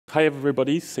Hi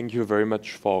everybody, thank you very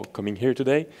much for coming here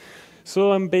today.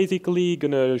 So I'm basically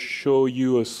gonna show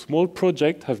you a small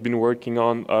project I've been working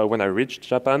on when I reached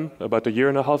Japan about a year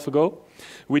and a half ago,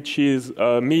 which is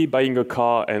me buying a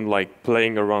car and like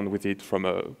playing around with it from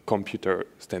a computer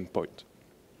standpoint.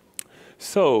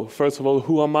 So, first of all,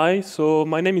 who am I? So,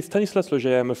 my name is Stanislas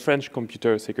Lejay. I'm a French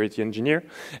computer security engineer,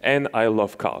 and I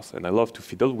love cars, and I love to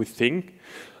fiddle with things.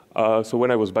 So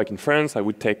when I was back in France, I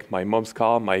would take my mom's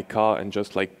car, my car, and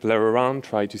just like play around,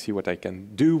 try to see what I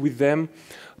can do with them,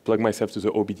 plug myself to the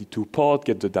OBD2 port,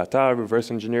 get the data,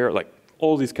 reverse engineer, like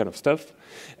all this kind of stuff.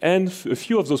 And a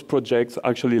few of those projects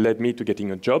actually led me to getting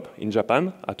a job in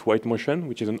Japan at White Motion,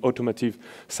 which is an automotive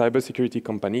cybersecurity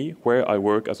company where I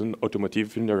work as an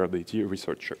automotive vulnerability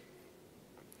researcher.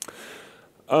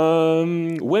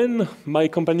 When my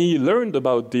company learned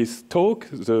about this talk,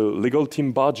 the legal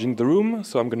team barged in the room,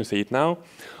 so I'm going to say it now.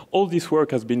 All this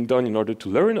work has been done in order to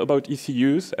learn about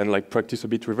ECUs and like practice a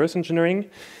bit reverse engineering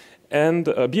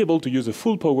and be able to use the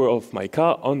full power of my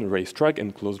car on racetrack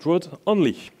and closed roads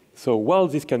only. So while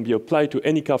this can be applied to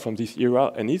any car from this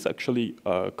era and is actually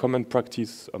a common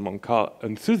practice among car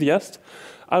enthusiasts,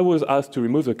 I was asked to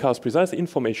remove the car's precise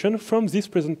information from this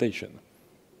presentation.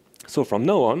 So from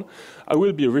now on, I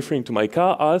will be referring to my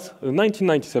car as a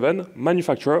 1997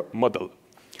 manufacturer model.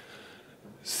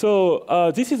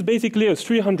 So this is basically a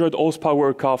 300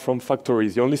 horsepower car from factory.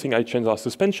 The only thing I changed are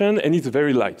suspension, and it's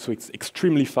very light, so it's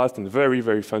extremely fast and very,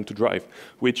 very fun to drive,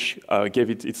 which gave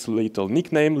it its little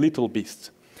nickname, Little Beast.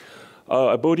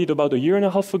 I bought it about a year and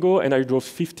a half ago, and I drove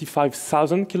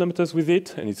 55,000 kilometers with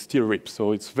it, and it still rips,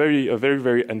 so it's a very,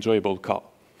 very enjoyable car.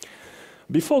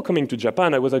 Before coming to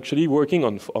Japan, I was actually working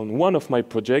on one of my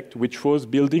projects, which was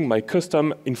building my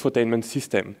custom infotainment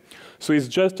system. So it's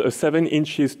just a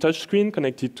 7-inch touchscreen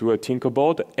connected to a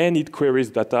Tinkerboard, and it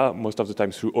queries data, most of the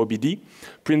time through OBD,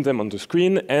 prints them on the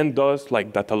screen, and does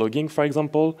like data logging, for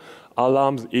example,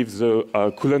 alarms if the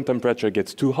coolant temperature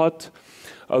gets too hot,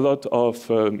 a lot of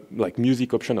like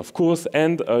music option, of course,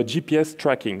 and GPS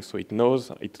tracking. So it knows,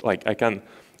 like I can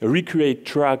recreate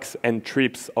tracks and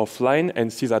trips offline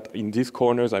and see that in these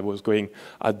corners I was going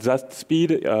at that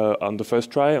speed on the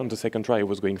first try, on the second try I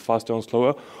was going faster and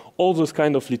slower, all those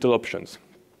kind of little options.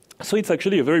 So it's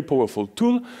actually a very powerful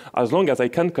tool as long as I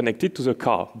can connect it to the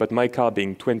car, but my car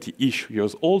being 20-ish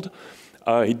years old,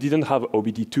 it didn't have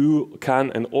OBD2,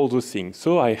 CAN, and all those things.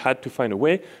 So I had to find a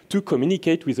way to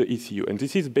communicate with the ECU. And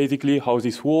this is basically how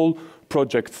this whole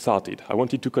project started. I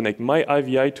wanted to connect my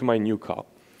IVI to my new car.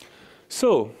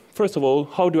 So, first of all,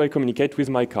 how do I communicate with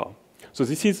my car? So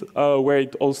this is where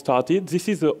it all started. This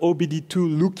is the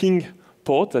OBD2 looking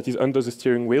port that is under the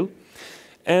steering wheel.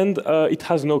 And it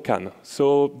has no CAN.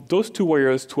 So those two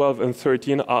wires, 12 and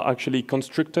 13, are actually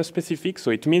constructor-specific.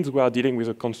 So it means we are dealing with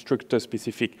a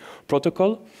constructor-specific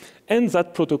protocol. And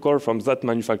that protocol from that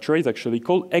manufacturer is actually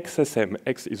called XSM.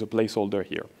 X is a placeholder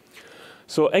here.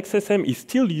 So XSM is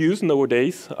still used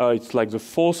nowadays. It's like the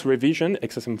 4th revision,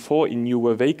 XSM4 in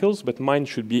newer vehicles, but mine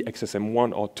should be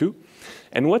XSM1 or 2.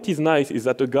 And what is nice is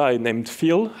that a guy named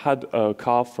Phil had a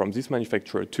car from this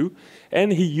manufacturer too,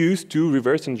 and he used to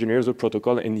reverse engineer the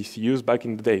protocol and ECUs back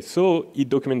in the day. So he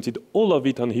documented all of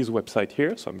it on his website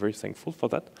here, so I'm very thankful for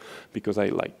that, because I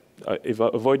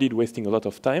avoided wasting a lot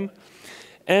of time.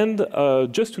 And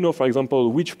just to know, for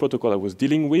example, which protocol I was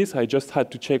dealing with, I just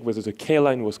had to check whether the K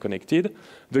line was connected.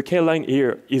 The K line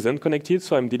here isn't connected,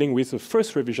 so I'm dealing with the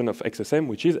first revision of XSM,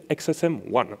 which is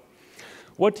XSM1.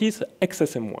 What is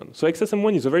XSM1? So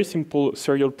XSM1 is a very simple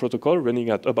serial protocol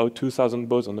running at about 2,000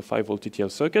 baud on a 5-volt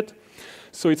TTL circuit.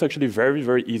 So it's actually very,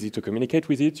 very easy to communicate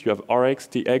with it. You have RX,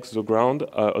 TX, the ground,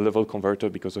 a level converter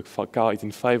because the car is in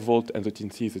 5 volt and the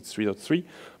TNC is at 3.3.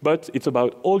 But it's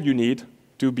about all you need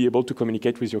to be able to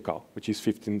communicate with your car, which is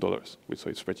 $15, so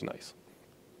it's pretty nice.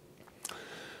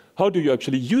 How do you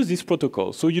actually use this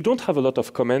protocol? So you don't have a lot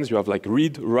of commands. You have like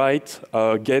read, write,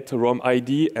 get, ROM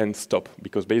ID, and stop.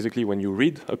 Because basically when you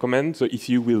read a command, the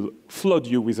ECU will flood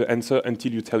you with the answer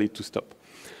until you tell it to stop.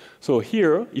 So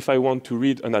here, if I want to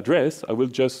read an address, I will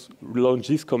just launch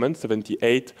this command,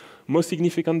 78, most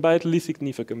significant byte, least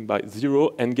significant byte,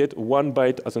 0, and get 1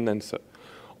 byte as an answer.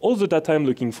 All the data I'm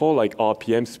looking for, like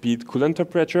RPM, speed, coolant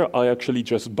temperature, are actually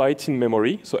just bytes in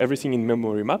memory, so everything in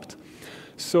memory mapped.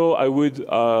 So I would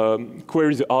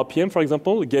query the RPM, for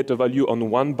example, get a value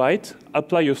on 1 byte,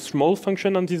 apply a small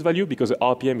function on this value, because the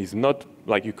RPM is not,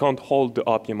 like you can't hold the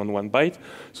RPM on 1 byte.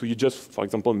 So you just, for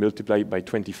example, multiply it by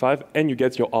 25, and you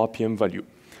get your RPM value.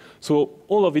 So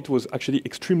all of it was actually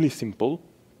extremely simple.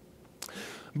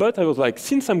 But I was like,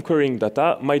 since I'm querying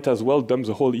data, might as well dump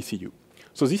the whole ECU.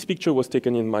 So this picture was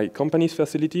taken in my company's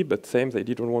facility, but same, they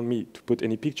didn't want me to put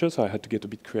any pictures, so I had to get a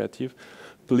bit creative.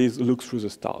 Please look through the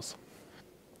stars.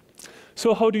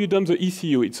 So how do you dump the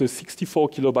ECU? It's a 64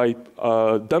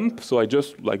 kilobyte dump, so I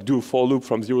just do a for loop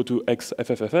from 0 to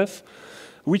XFFFF,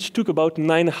 which took about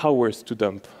 9 hours to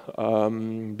dump,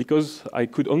 because I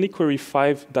could only query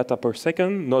 5 data per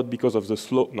second, not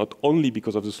only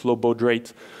because of the slow baud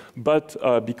rate, but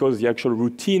because the actual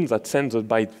routine that sends a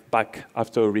byte back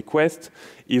after a request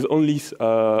is only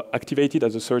activated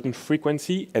at a certain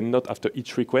frequency and not after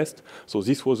each request. So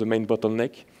this was the main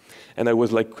bottleneck. And I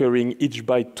was querying each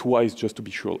byte twice just to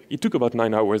be sure. It took about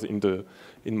 9 hours in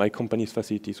my company's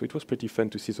facility, so it was pretty fun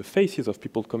to see the faces of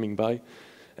people coming by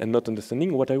and not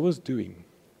understanding what I was doing.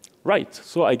 Right,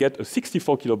 so I get a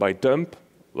 64 kilobyte dump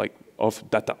of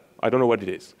data. I don't know what it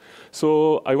is.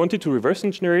 So I wanted to reverse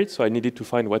engineer it, so I needed to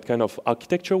find what kind of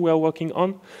architecture we are working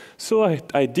on. So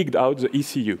I digged out the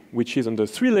ECU, which is under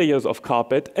 3 layers of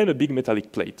carpet and a big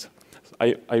metallic plate.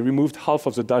 I removed half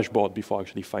of the dashboard before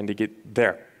actually finding it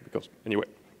there. Because anyway.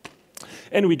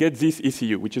 And we get this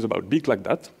ECU, which is about big like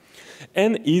that,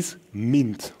 and is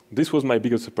mint. This was my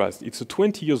biggest surprise. It's a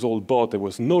 20-year-old board. There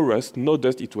was no rust, no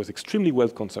dust. It was extremely well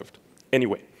conserved.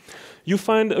 Anyway, you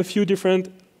find a few different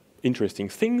interesting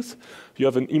things. You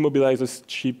have an immobilizer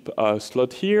chip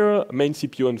slot here, main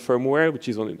CPU and firmware, which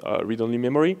is on read-only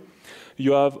memory.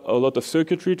 You have a lot of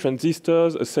circuitry,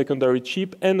 transistors, a secondary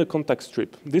chip, and a contact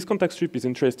strip. This contact strip is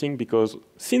interesting because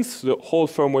since the whole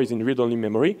firmware is in read-only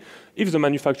memory, if the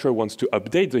manufacturer wants to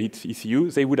update the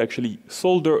ECU, they would actually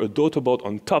solder a daughter board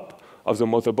on top of the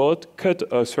motherboard, cut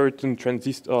a certain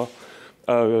transistor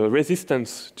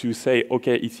resistance to say,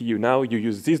 OK, ECU, now you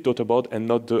use this daughter board and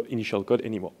not the initial code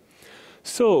anymore.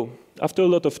 So after a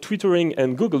lot of twittering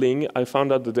and Googling, I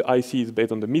found out that the IC is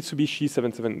based on the Mitsubishi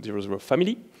 7700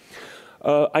 family.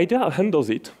 IDEA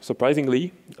handles it,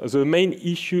 surprisingly. The main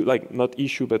issue, not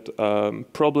issue, but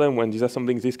problem when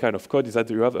disassembling this kind of code is that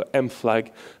you have an M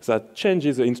flag that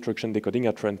changes the instruction decoding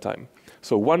at runtime.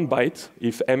 So 1 byte,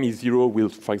 if M is 0, will,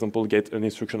 for example, get an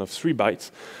instruction of 3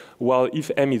 bytes, while if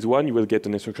M is 1, you will get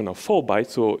an instruction of 4 bytes.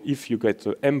 So if you get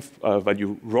the M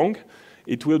value wrong,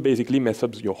 it will basically mess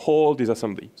up your whole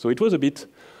disassembly. So it was a bit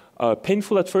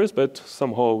painful at first, but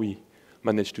somehow we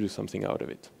managed to do something out of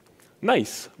it.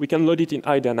 Nice, we can load it in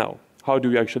IDEA now. How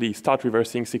do we actually start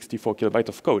reversing 64 kilobytes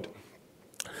of code?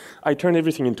 I turned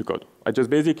everything into code. I just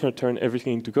basically turned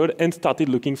everything into code and started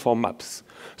looking for maps.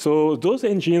 So those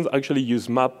engines actually use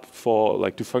map for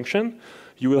to function.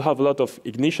 You will have a lot of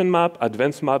ignition map,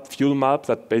 advanced map, fuel map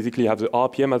that basically have the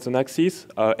RPM as an axis,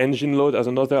 engine load as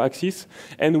another axis,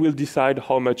 and will decide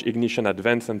how much ignition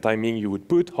advance and timing you would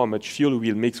put, how much fuel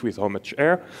will mix with how much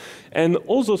air. And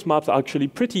all those maps are actually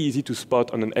pretty easy to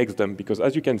spot on an XDump because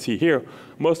as you can see here,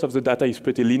 most of the data is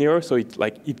pretty linear, so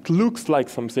it looks like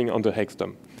something on the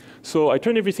XDump. So I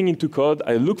turn everything into code,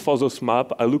 I look for those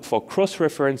maps, I look for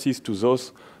cross-references to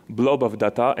those blob of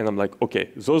data, and I'm like, okay,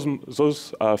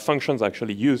 those functions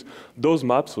actually use those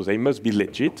maps, so they must be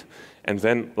legit. And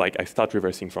then I start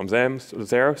reversing from them,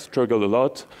 struggle a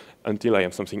lot, until I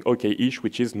have something okay-ish,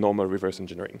 which is normal reverse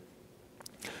engineering.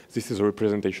 This is a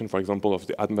representation, for example, of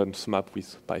the advanced map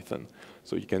with Python.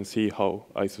 So you can see how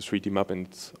it's a 3D map and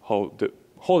how the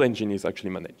whole engine is actually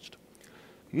managed.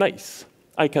 Nice.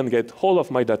 I can get all of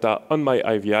my data on my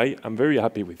IVI. I'm very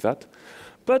happy with that.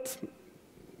 But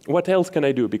what else can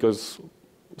I do? Because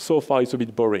so far it's a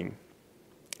bit boring.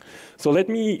 So let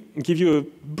me give you a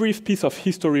brief piece of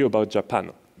history about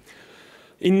Japan.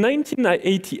 In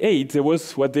 1988, there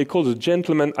was what they call the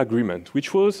Gentleman Agreement,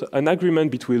 which was an agreement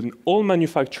between all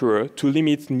manufacturers to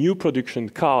limit new production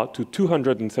car to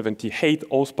 278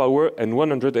 horsepower and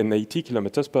 180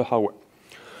 kilometers per hour.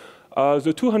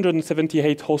 The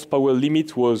 278 horsepower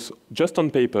limit was just on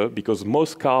paper because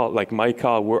most cars, like my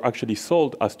car, were actually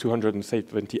sold as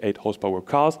 278 horsepower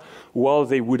cars, while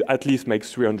they would at least make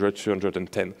 300,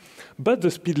 310. But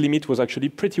the speed limit was actually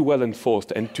pretty well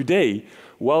enforced. And today,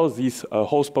 while this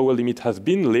horsepower limit has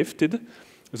been lifted,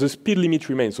 the speed limit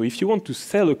remains. So if you want to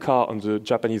sell a car on the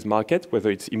Japanese market,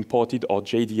 whether it's imported or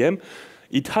JDM,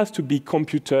 it has to be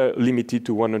computer limited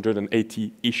to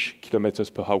 180-ish kilometers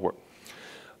per hour.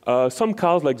 Some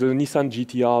cars, like the Nissan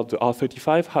GTR, the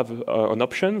R35, have an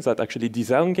option that actually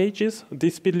disengages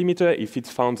this speed limiter if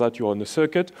it's found that you're on a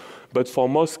circuit. But for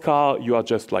most cars, you are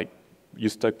just you're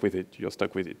stuck with it. You're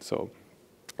stuck with it. So,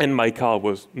 and my car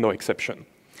was no exception.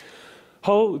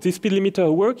 How the speed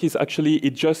limiter works is actually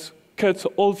it just cuts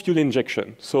all fuel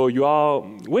injection. So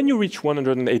when you reach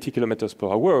 180 kilometers per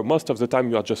hour, most of the time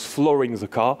you are just flooring the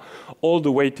car. All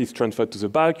the weight is transferred to the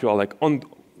back. You are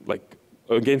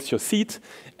against your seat,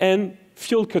 and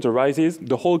fuel cut arises,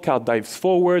 the whole car dives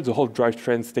forward, the whole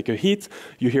drivetrains take a hit,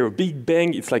 you hear a big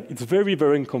bang, it's very,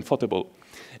 very uncomfortable.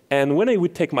 And when I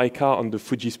would take my car on the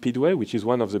Fuji Speedway, which is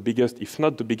one of the biggest, if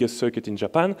not the biggest circuit in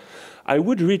Japan, I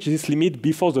would reach this limit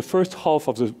before the first half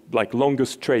of the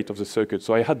longest straight of the circuit.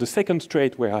 So I had the second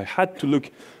straight where I had to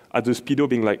look at the speedo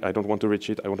being like, I don't want to reach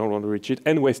it, I don't want to reach it,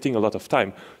 and wasting a lot of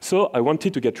time. So I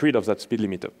wanted to get rid of that speed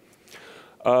limiter.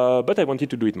 But I wanted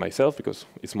to do it myself because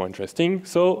it's more interesting,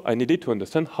 so I needed to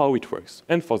understand how it works.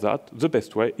 And for that, the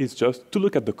best way is just to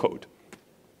look at the code.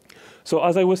 So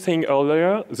as I was saying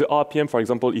earlier, the RPM, for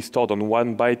example, is stored on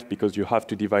 1 byte because you have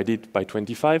to divide it by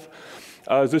 25.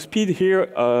 The speed here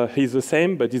is the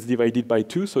same, but it's divided by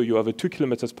 2, so you have a 2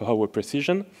 kilometers per hour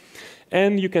precision.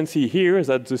 And you can see here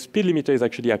that the speed limiter is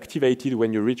actually activated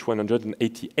when you reach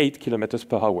 188 kilometers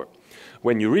per hour.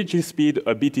 When you reach this speed,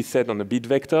 a bit is set on a bit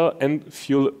vector, and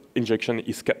fuel injection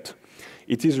is cut.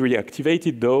 It is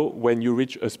reactivated, though, when you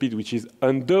reach a speed which is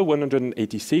under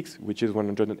 186, which is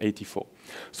 184.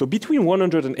 So between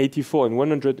 184 and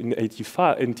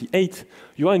 188,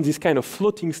 you are in this kind of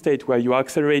floating state where you are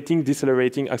accelerating,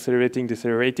 decelerating, accelerating,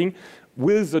 decelerating,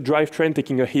 with the drivetrain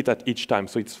taking a hit at each time.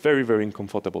 So it's very, very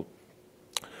uncomfortable.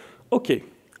 OK,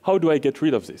 how do I get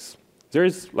rid of this? There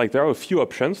are a few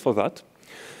options for that.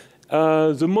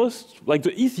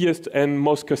 The easiest and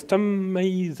most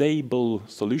customizable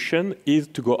solution is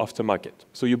to go aftermarket.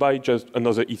 So you buy just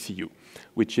another ECU,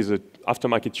 which is an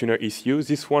aftermarket tuner ECU.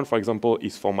 This one, for example,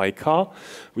 is for my car,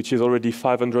 which is already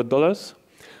 $500.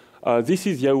 This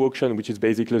is Yahoo Auction, which is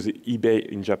basically the eBay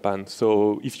in Japan.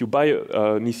 So if you buy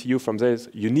an ECU from there,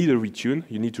 you need a retune.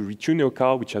 You need to retune your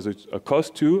car, which has a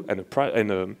cost too, and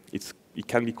it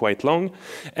can be quite long.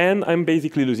 And I'm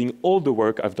basically losing all the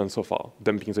work I've done so far,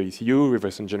 dumping the ECU,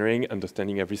 reverse engineering,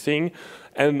 understanding everything,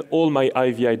 and all my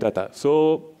IVI data.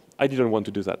 So I didn't want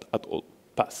to do that at all.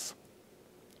 Pass.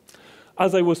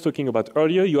 As I was talking about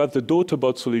earlier, you have the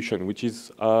daughter-bot solution, which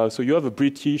is, so you have a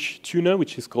British tuner,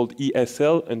 which is called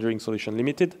ESL Solution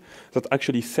Limited, that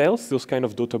actually sells those kind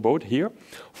of daughter board here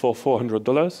for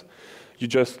 $400. You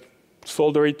just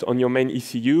solder it on your main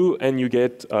ECU, and you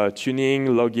get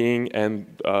tuning, logging, and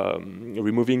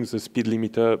removing the speed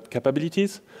limiter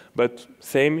capabilities. But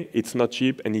same, it's not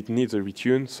cheap, and it needs a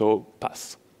retune, so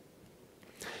pass.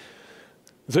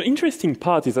 The interesting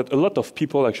part is that a lot of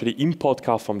people actually import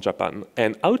cars from Japan.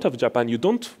 And out of Japan, you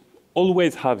don't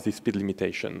always have this speed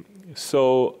limitation.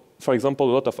 So, for example,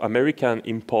 a lot of Americans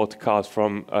import cars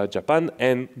from Japan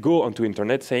and go onto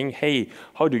internet saying, hey,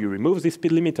 how do you remove this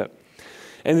speed limiter?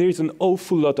 And there is an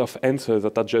awful lot of answers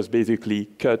that are just basically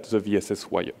cut the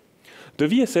VSS wire. The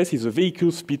VSS is a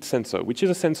vehicle speed sensor, which is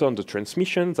a sensor on the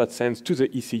transmission that sends to the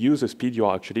ECU the speed you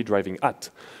are actually driving at.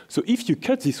 So if you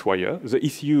cut this wire, the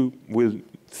ECU will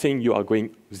think you are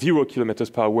going 0 kilometers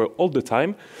per hour all the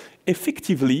time,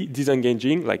 effectively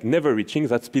disengaging, like never reaching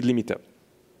that speed limiter.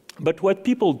 But what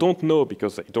people don't know,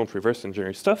 because they don't reverse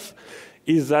engineer stuff,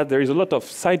 is that there is a lot of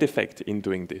side effect in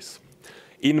doing this.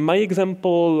 In my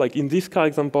example, like in this car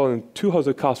example and 2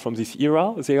 other cars from this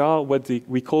era, they are what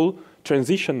we call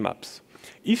transition maps.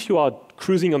 If you are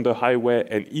cruising on the highway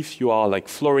and if you are like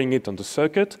flooring it on the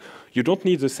circuit, you don't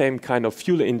need the same kind of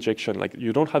fuel injection, like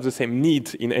you don't have the same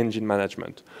needs in engine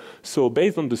management. So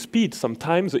based on the speed,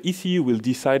 sometimes the ECU will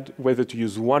decide whether to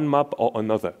use one map or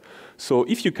another. So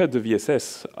if you cut the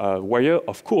VSS wire,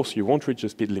 of course you won't reach the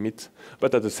speed limit,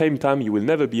 but at the same time you will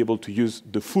never be able to use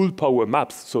the full power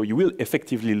maps, so you will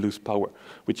effectively lose power,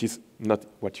 which is not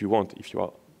what you want if you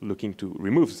are looking to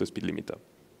remove the speed limiter.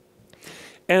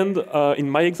 And in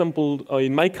my example,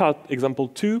 in my car example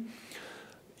 2,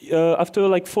 after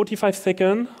like 45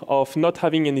 seconds of not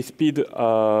having any speed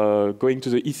going to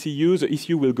the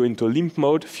ECU will go into limp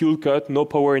mode, fuel cut, no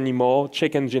power anymore,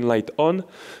 check engine light on,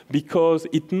 because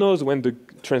it knows when the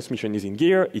transmission is in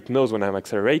gear, it knows when I'm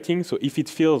accelerating, so if it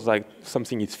feels like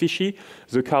something is fishy,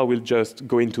 the car will just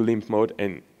go into limp mode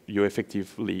and you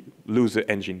effectively lose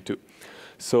the engine too.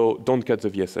 So don't cut the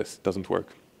VSS, doesn't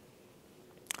work.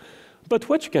 But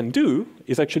what you can do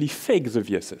is actually fake the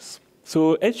VSS.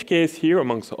 So HKS here,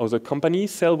 amongst other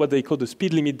companies, sell what they call the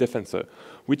speed limit defensor,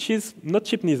 which is not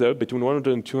cheap neither, between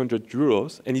 100 and 200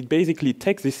 euros, and it basically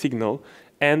takes this signal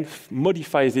and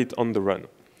modifies it on the run.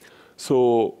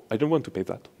 So I don't want to pay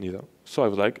that neither. So I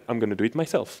was like, I'm going to do it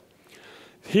myself.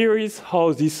 Here is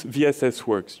how this VSS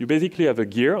works. You basically have a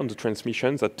gear on the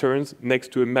transmission that turns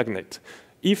next to a magnet.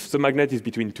 If the magnet is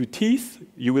between 2 teeth,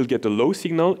 you will get a low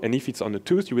signal, and if it's on a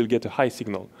tooth, you will get a high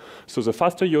signal. So the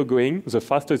faster you're going, the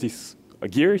faster this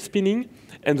gear is spinning,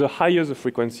 and the higher the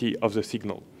frequency of the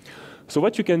signal. So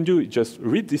what you can do is just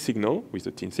read the signal with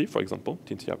a Tinsy, for example.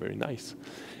 Tinsy are very nice.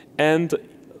 And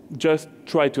just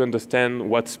try to understand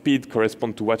what speed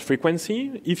corresponds to what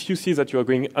frequency. If you see that you are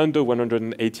going under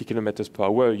 180 kilometers per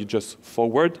hour, you just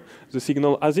forward the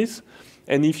signal as is.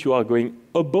 And if you are going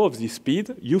above this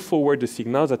speed, you forward the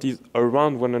signal that is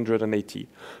around 180,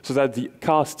 so that the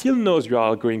car still knows you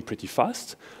are going pretty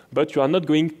fast, but you are not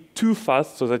going too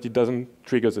fast so that it doesn't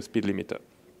trigger the speed limiter.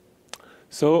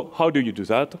 So how do you do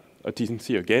that? A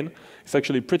TNC again. It's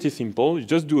actually pretty simple. You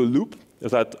just do a loop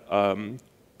that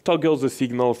toggles the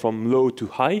signal from low to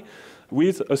high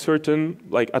with a certain,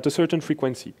 at a certain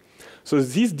frequency. So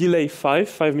this delay 5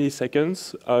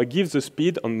 milliseconds gives the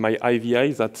speed on my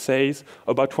IVI that says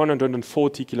about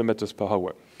 140 kilometers per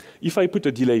hour. If I put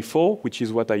a delay 4, which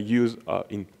is what I use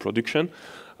in production,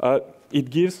 it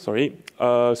gives,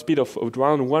 a speed of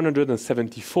around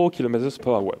 174 kilometers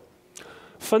per hour.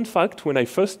 Fun fact, when I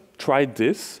first tried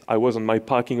this, I was on my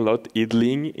parking lot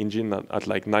idling engine at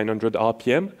like 900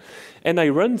 RPM, and I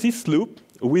ran this loop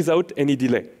without any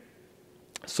delay.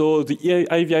 So the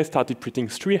IVI started printing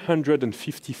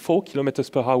 354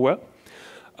 kilometers per hour,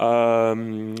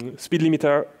 speed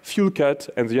limiter, fuel cut,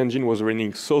 and the engine was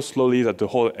running so slowly that the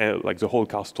whole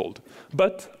car stalled.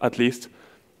 But at least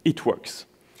it works.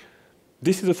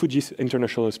 This is a Fuji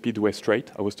International Speedway straight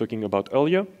I was talking about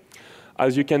earlier.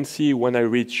 As you can see, when I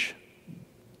reach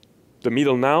the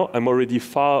middle now, I'm already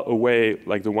far away,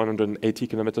 like the 180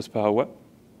 kilometers per hour.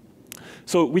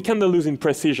 So we kind of lose in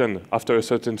precision after a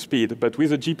certain speed, but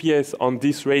with the GPS on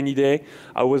this rainy day,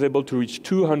 I was able to reach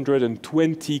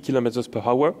 220 kilometers per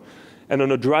hour. And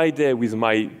on a dry day with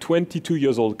my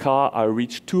 22-year-old car, I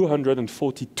reached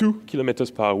 242 kilometers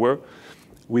per hour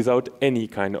without any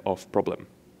kind of problem.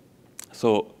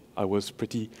 So I was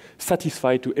pretty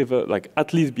satisfied to ever,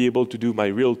 at least be able to do my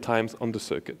real times on the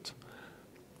circuit.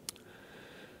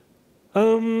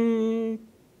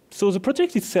 So the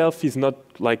project itself is not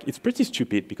it's pretty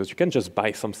stupid because you can just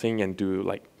buy something and do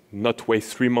not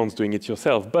waste 3 months doing it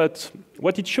yourself. But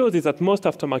what it shows is that most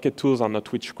aftermarket tools are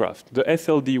not witchcraft. The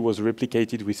SLD was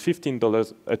replicated with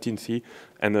 $15 a TNC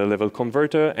and a level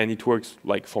converter, and it works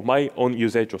for my own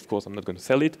usage. Of course, I'm not going to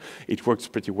sell it. It works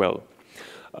pretty well.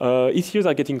 ECUs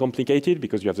are getting complicated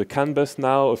because you have the CAN bus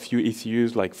now, a few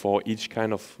ECUs for each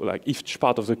kind of each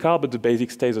part of the car, but the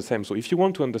basic stays the same. So if you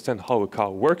want to understand how a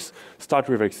car works, start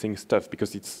reversing stuff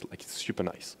because it's super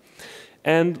nice.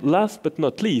 And last but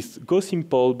not least, go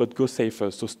simple but go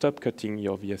safer. So stop cutting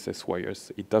your VSS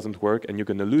wires. It doesn't work, and you're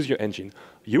going to lose your engine.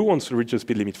 You won't reach the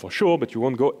speed limit for sure, but you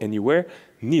won't go anywhere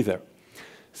neither.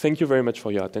 Thank you very much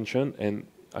for your attention, and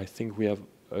I think we have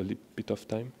a little bit of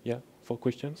time, for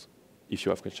questions. If you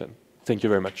have questions. Thank you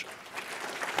very much.